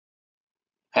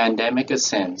Pandemic of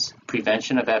Sins,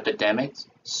 Prevention of Epidemics,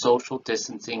 Social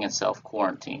Distancing and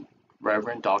Self-Quarantine.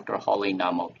 Reverend Dr. Holly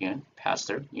Namok,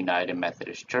 Pastor, United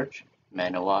Methodist Church,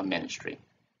 Manoa Ministry.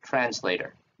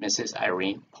 Translator, Mrs.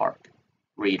 Irene Park.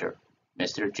 Reader,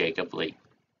 Mr. Jacob Lee.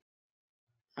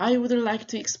 I would like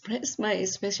to express my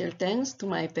special thanks to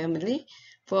my family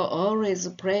for always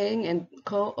praying and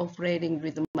cooperating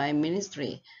with my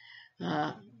ministry.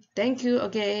 Thank you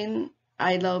again.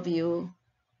 I love you.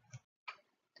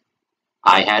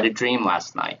 I had a dream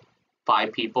last night.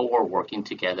 5 people were working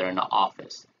together in the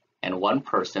office, and one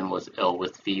person was ill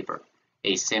with fever,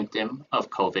 a symptom of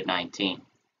COVID-19.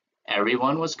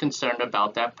 Everyone was concerned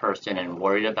about that person and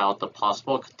worried about the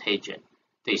possible contagion.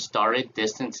 They started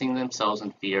distancing themselves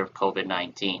in fear of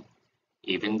COVID-19.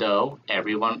 Even though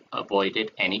everyone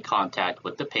avoided any contact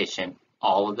with the patient,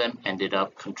 all of them ended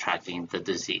up contracting the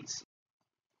disease.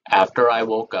 After I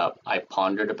woke up, I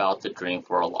pondered about the dream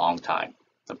for a long time.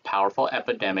 The powerful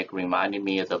epidemic reminded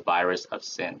me of the virus of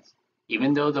sins.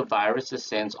 Even though the virus of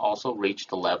sins also reached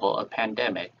the level of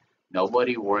pandemic,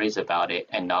 nobody worries about it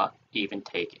and not even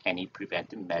take any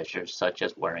preventive measures such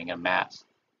as wearing a mask.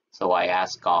 So I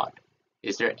asked God,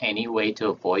 is there any way to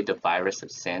avoid the virus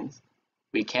of sins?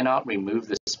 We cannot remove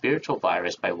the spiritual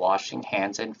virus by washing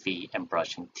hands and feet and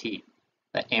brushing teeth.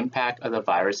 The impact of the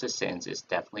virus of sins is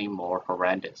definitely more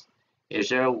horrendous. Is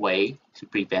there a way to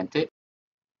prevent it?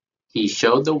 He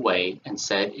showed the way and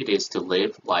said it is to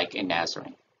live like a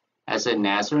Nazarene. As a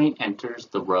Nazarene enters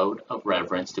the road of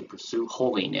reverence to pursue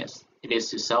holiness, it is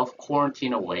to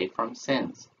self-quarantine away from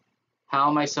sins. How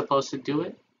am I supposed to do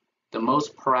it? The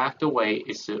most proactive way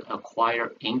is to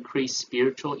acquire increased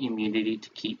spiritual immunity to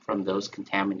keep from those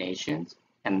contaminations,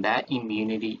 and that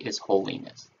immunity is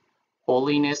holiness.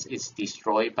 Holiness is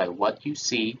destroyed by what you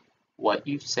see, what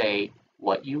you say,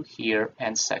 what you hear,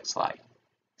 and sex life.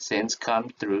 Sins come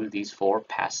through these 4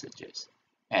 passages,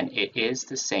 and it is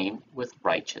the same with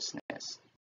righteousness.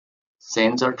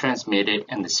 Sins are transmitted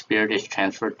and the spirit is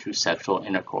transferred through sexual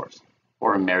intercourse.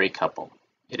 For a married couple,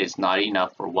 it is not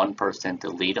enough for one person to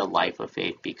lead a life of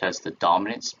faith because the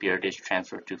dominant spirit is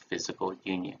transferred to physical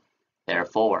union.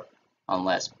 Therefore,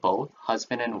 unless both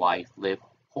husband and wife live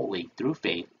wholly through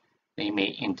faith, they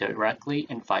may indirectly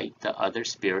invite the other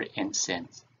spirit in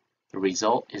sins. The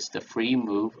result is the free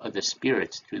move of the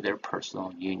spirits through their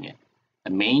personal union.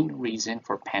 The main reason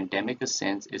for pandemic of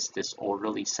sins is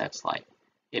disorderly sex life.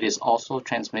 It is also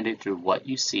transmitted through what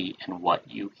you see and what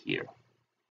you hear.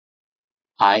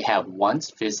 I have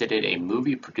once visited a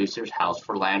movie producer's house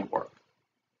for land work.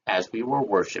 As we were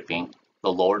worshiping,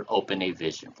 the Lord opened a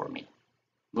vision for me.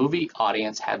 Movie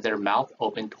audience had their mouth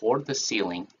open toward the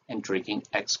ceiling and drinking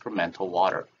excremental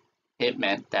water. It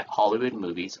meant that Hollywood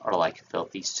movies are like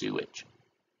filthy sewage.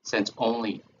 Since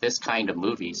only this kind of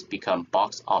movies become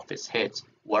box office hits,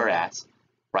 whereas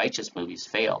righteous movies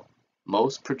fail,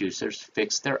 most producers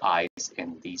fix their eyes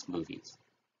in these movies.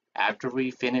 After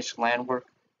we finished land work,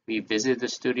 we visited the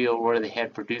studio where they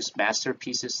had produced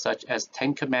masterpieces such as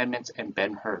 10 Commandments and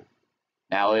Ben-Hur.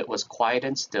 Now it was quiet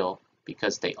and still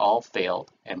because they all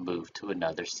failed and moved to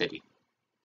another city.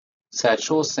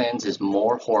 Sexual sins is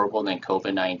more horrible than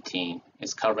COVID-19.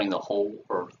 It's covering the whole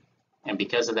earth. And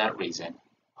because of that reason,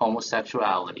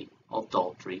 homosexuality,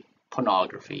 adultery,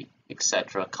 pornography,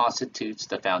 etc. constitutes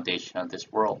the foundation of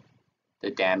this world.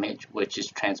 The damage, which is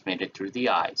transmitted through the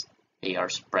eyes, they are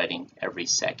spreading every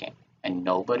second, and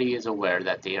nobody is aware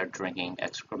that they are drinking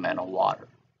excremental water.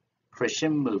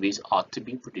 Christian movies ought to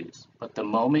be produced, but the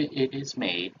moment it is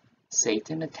made,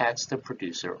 Satan attacks the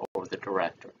producer or the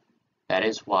director. That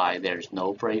is why there is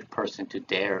no brave person to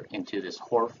dare into this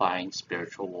horrifying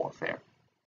spiritual warfare.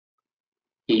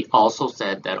 He also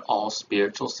said that all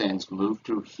spiritual sins move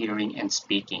through hearing and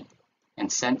speaking,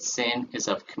 and since sin is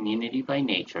of community by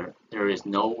nature, there is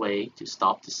no way to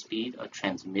stop the speed of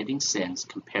transmitting sins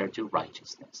compared to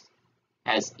righteousness.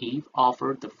 As Eve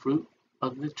offered the fruit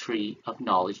of the tree of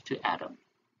knowledge to Adam,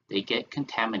 they get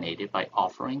contaminated by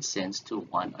offering sins to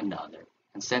one another.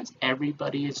 And since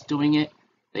everybody is doing it,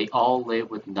 they all live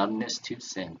with numbness to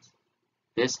sins.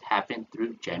 This happened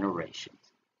through generations.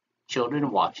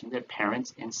 Children watching their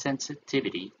parents'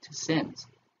 insensitivity to sins.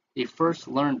 They first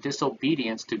learn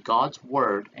disobedience to God's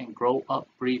word and grow up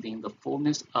breathing the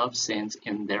fullness of sins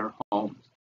in their homes.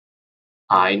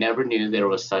 I never knew there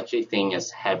was such a thing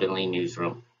as Heavenly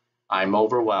Newsroom. I'm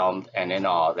overwhelmed and in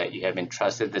awe that you have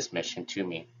entrusted this mission to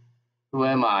me. Who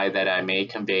am I that I may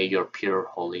convey your pure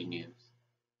holy news?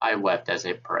 I wept as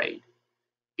I prayed.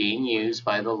 Being used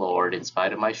by the Lord in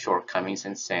spite of my shortcomings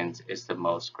and sins is the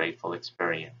most grateful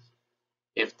experience.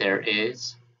 If there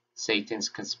is Satan's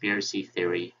conspiracy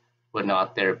theory, would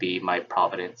not there be my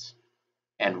providence?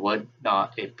 And would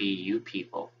not it be you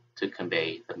people to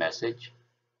convey the message?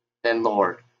 Then,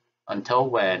 Lord, until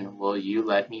when will you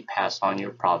let me pass on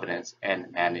your providence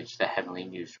and manage the heavenly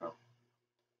newsroom?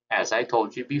 As I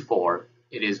told you before,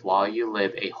 it is while you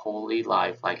live a holy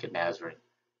life like a Nazarene.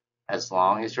 As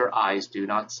long as your eyes do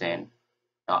not sin,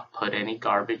 not put any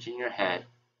garbage in your head,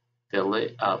 fill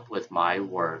it up with my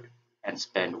word, and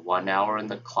spend 1 hour in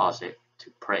the closet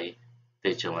to pray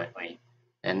vigilantly,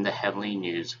 then the heavenly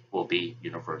news will be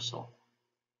universal.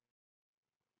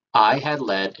 I had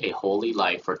led a holy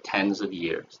life for tens of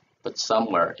years, but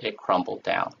somewhere it crumbled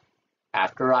down.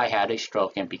 After I had a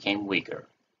stroke and became weaker,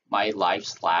 my life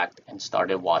slacked and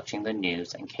started watching the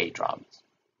news and K-dramas.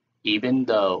 Even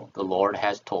though the Lord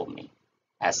has told me,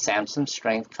 as Samson's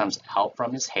strength comes out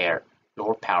from his hair,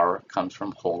 your power comes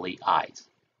from holy eyes.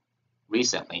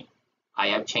 Recently, I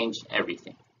have changed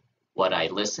everything. What I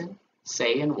listen,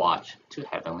 say, and watch to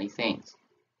heavenly things.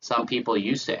 Some people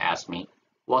used to ask me,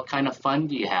 what kind of fun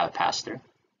do you have, Pastor?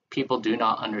 People do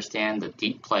not understand the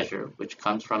deep pleasure which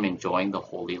comes from enjoying the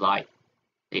holy life.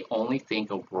 They only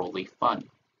think of worldly fun.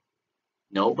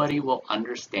 Nobody will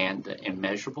understand the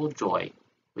immeasurable joy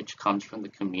which comes from the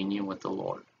communion with the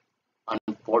Lord.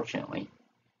 Unfortunately,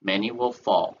 many will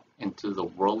fall into the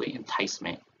worldly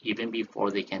enticement even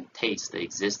before they can taste the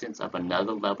existence of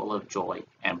another level of joy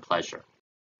and pleasure.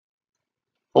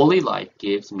 Holy life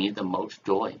gives me the most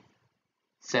joy.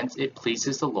 Since it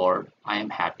pleases the Lord, I am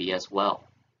happy as well.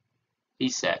 He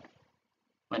said,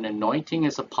 when anointing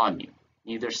is upon you,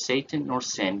 neither Satan nor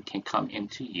sin can come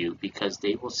into you because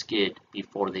they will skid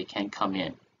before they can come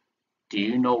in. Do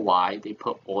you know why they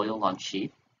put oil on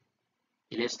sheep?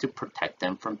 It is to protect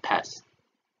them from pests.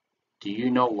 Do you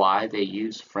know why they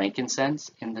use frankincense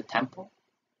in the temple?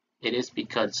 It is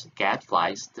because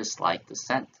gadflies dislike the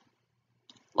scent.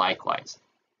 Likewise,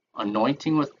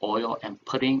 anointing with oil and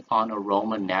putting on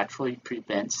aroma naturally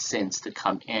prevents sins to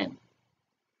come in.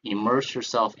 Immerse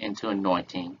yourself into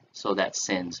anointing so that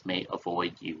sins may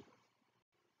avoid you.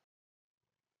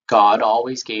 God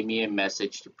always gave me a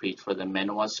message to preach for the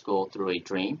Menoa School through a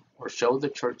dream or show the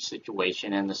church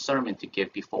situation and the sermon to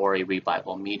give before a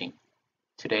revival meeting.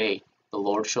 Today, the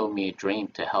Lord showed me a dream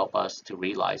to help us to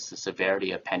realize the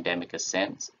severity of pandemic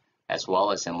sins, as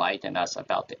well as enlighten us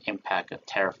about the impact of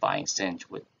terrifying sins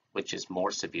which is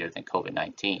more severe than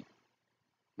COVID-19.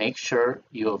 Make sure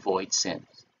you avoid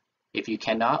sins. If you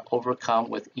cannot overcome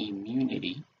with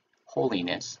immunity,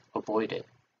 holiness, avoid it.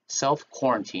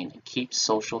 Self-quarantine and keep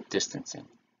social distancing.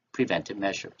 Preventive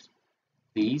measures.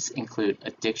 These include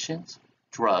addictions,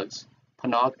 drugs,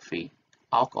 pornography,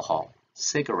 alcohol,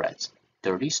 cigarettes,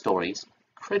 dirty stories,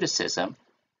 criticism,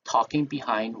 talking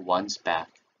behind one's back,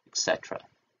 etc.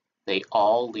 They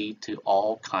all lead to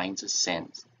all kinds of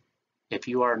sins. If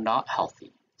you are not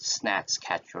healthy, snacks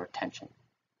catch your attention.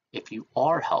 If you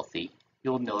are healthy,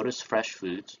 you'll notice fresh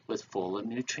foods with full of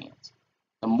nutrients.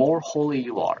 The more holy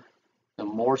you are, the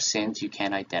more sins you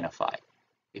can identify.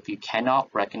 If you cannot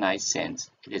recognize sins,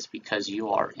 it is because you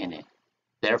are in it.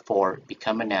 Therefore,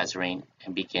 become a Nazarene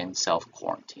and begin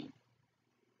self-quarantine.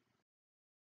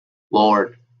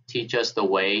 Lord, teach us the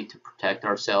way to protect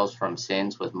ourselves from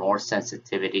sins with more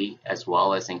sensitivity as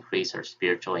well as increase our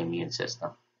spiritual immune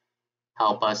system.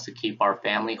 Help us to keep our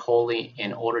family holy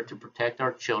in order to protect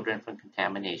our children from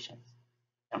contaminations,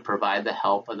 and provide the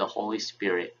help of the Holy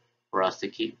Spirit for us to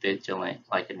keep vigilant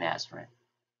like a Nazarene.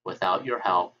 Without your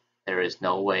help, there is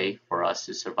no way for us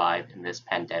to survive in this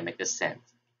pandemic of sins.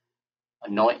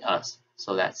 Anoint us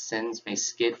so that sins may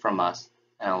skid from us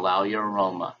and allow your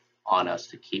aroma on us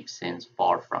to keep sins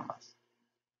far from us.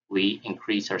 We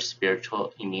increase our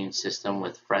spiritual immune system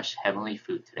with fresh heavenly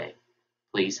food today.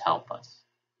 Please help us.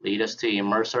 Lead us to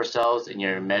immerse ourselves in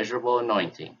your immeasurable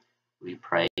anointing. We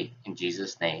pray in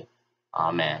Jesus' name.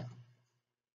 Amen.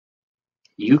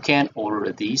 You can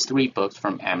order these 3 books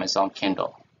from Amazon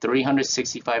Kindle.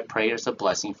 365 Prayers of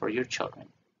Blessing for Your Children,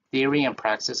 Theory and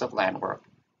Praxis of Landwork,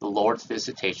 The Lord's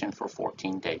Visitation for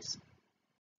 14 Days.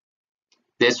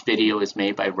 This video is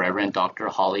made by Reverend Dr.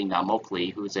 Holly Namok Lee,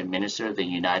 who is a minister of the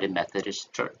United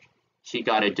Methodist Church. She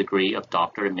got a degree of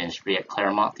Doctor of Ministry at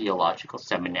Claremont Theological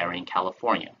Seminary in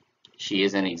California. She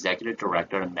is an executive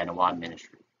director of Menoa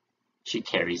Ministry. She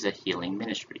carries a healing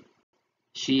ministry.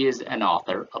 She is an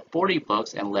author of 40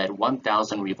 books and led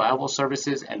 1,000 revival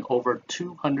services and over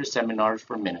 200 seminars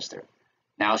for ministers.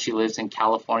 Now she lives in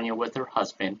California with her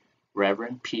husband,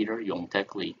 Reverend Peter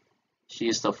Yongtek Lee. She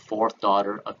is the 4th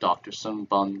daughter of Dr. Sung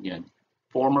Bum Yun,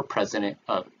 former president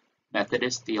of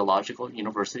Methodist Theological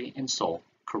University in Seoul,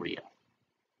 Korea.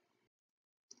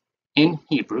 In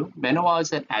Hebrew, Menoa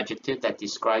is an adjective that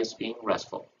describes being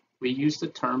restful. We use the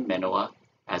term Menoa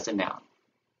as a noun.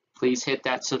 Please hit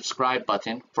that subscribe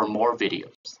button for more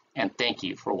videos, and thank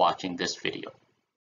you for watching this video.